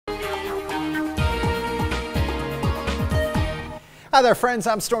Hi there, friends.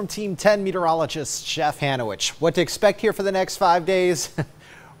 I'm Storm Team 10 meteorologist Jeff Hanowich. What to expect here for the next 5 days?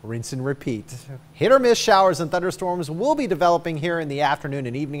 Rinse and repeat. Hit or miss showers and thunderstorms will be developing here in the afternoon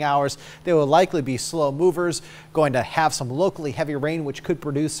and evening hours. They will likely be slow movers, going to have some locally heavy rain, which could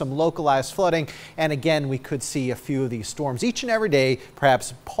produce some localized flooding. And again, we could see a few of these storms each and every day,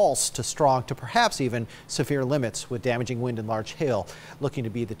 perhaps pulse to strong to perhaps even severe limits, with damaging wind and large hail looking to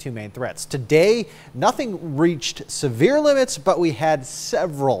be the two main threats. Today, nothing reached severe limits, but we had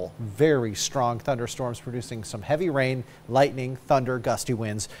several very strong thunderstorms producing some heavy rain, lightning, thunder, gusty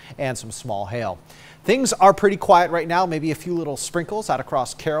winds, and some small hail. Things are pretty quiet right now, maybe a few little sprinkles out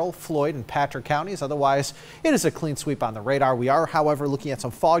across Carroll, Floyd, and Patrick counties. Otherwise, it is a clean sweep on the radar. We are, however, looking at some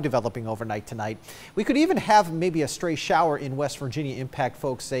fog developing overnight tonight. We could even have maybe a stray shower in West Virginia impact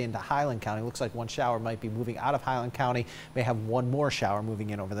folks, say, into Highland County. Looks like one shower might be moving out of Highland County. May have one more shower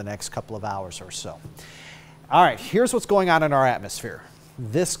moving in over the next couple of hours or so. All right, here's what's going on in our atmosphere.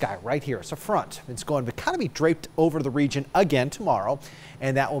 This guy right here, it's a front. It's going to kind of be draped over the region again tomorrow,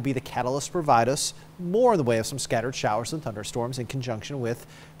 and that will be the catalyst to provide us more in the way of some scattered showers and thunderstorms in conjunction with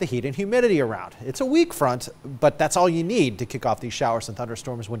the heat and humidity around. It's a weak front, but that's all you need to kick off these showers and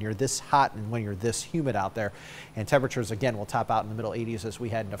thunderstorms when you're this hot and when you're this humid out there. And temperatures again will top out in the middle 80s as we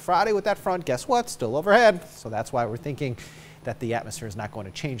head into Friday with that front. Guess what? Still overhead. So that's why we're thinking that the atmosphere is not going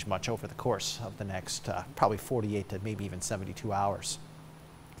to change much over the course of the next probably 48 to maybe even 72 hours.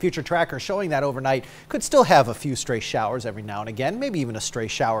 Future tracker showing that overnight could still have a few stray showers every now and again, maybe even a stray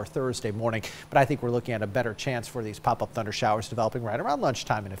shower Thursday morning. But I think we're looking at a better chance for these pop-up thunder showers developing right around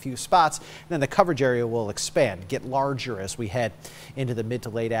lunchtime in a few spots. And then the coverage area will expand, get larger as we head into the mid to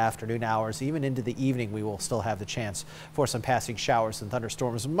late afternoon hours. Even into the evening, we will still have the chance for some passing showers and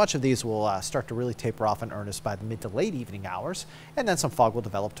thunderstorms. Much of these will start to really taper off in earnest by the mid to late evening hours. And then some fog will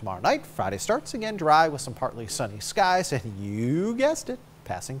develop tomorrow night. Friday starts again dry with some partly sunny skies. And you guessed it,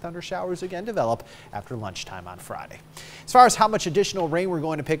 passing thunder showers again develop after lunchtime on Friday. As far as how much additional rain we're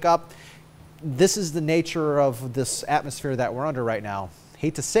going to pick up, this is the nature of this atmosphere that we're under right now.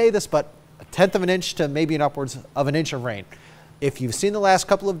 Hate to say this, but 1/10 of an inch to maybe an upwards of an inch of rain. If you've seen the last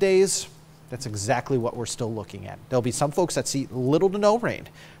couple of days, that's exactly what we're still looking at. There'll be some folks that see little to no rain.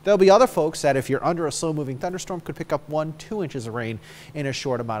 There'll be other folks that if you're under a slow moving thunderstorm could pick up 1-2 inches of rain in a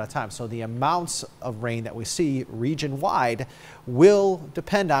short amount of time. So the amounts of rain that we see region wide will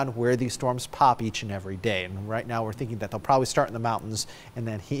depend on where these storms pop each and every day. And right now we're thinking that they'll probably start in the mountains and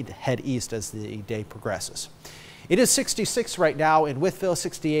then head east as the day progresses. It is 66 right now in Wytheville,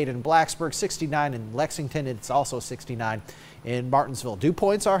 68 in Blacksburg, 69 in Lexington. It's also 69 in Martinsville. Dew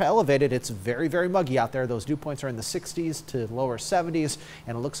points are elevated. It's very, very muggy out there. Those dew points are in the 60s to lower 70s,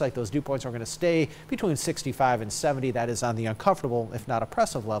 and it looks like those dew points are going to stay between 65 and 70. That is on the uncomfortable, if not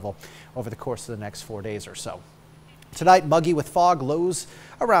oppressive level over the course of the next 4 days or so. Tonight, muggy with fog, lows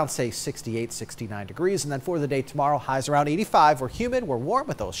around, say, 68, 69 degrees. And then for the day tomorrow, highs around 85. We're humid, we're warm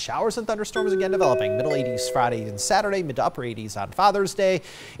with those showers and thunderstorms again developing. Middle 80s Friday and Saturday, mid to upper 80s on Father's Day,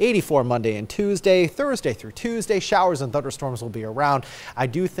 84 Monday and Tuesday, Thursday through Tuesday. Showers and thunderstorms will be around. I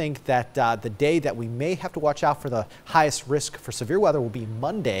do think that the day that we may have to watch out for the highest risk for severe weather will be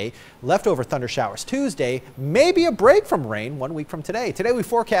Monday. Leftover thunder showers Tuesday, maybe a break from rain 1 week from today. Today we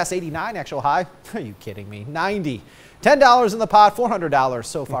forecast 89 actual high. Are you kidding me? 90. $10 in the pot, $400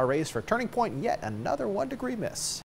 so far raised for Turning Point, yet another 1 degree miss.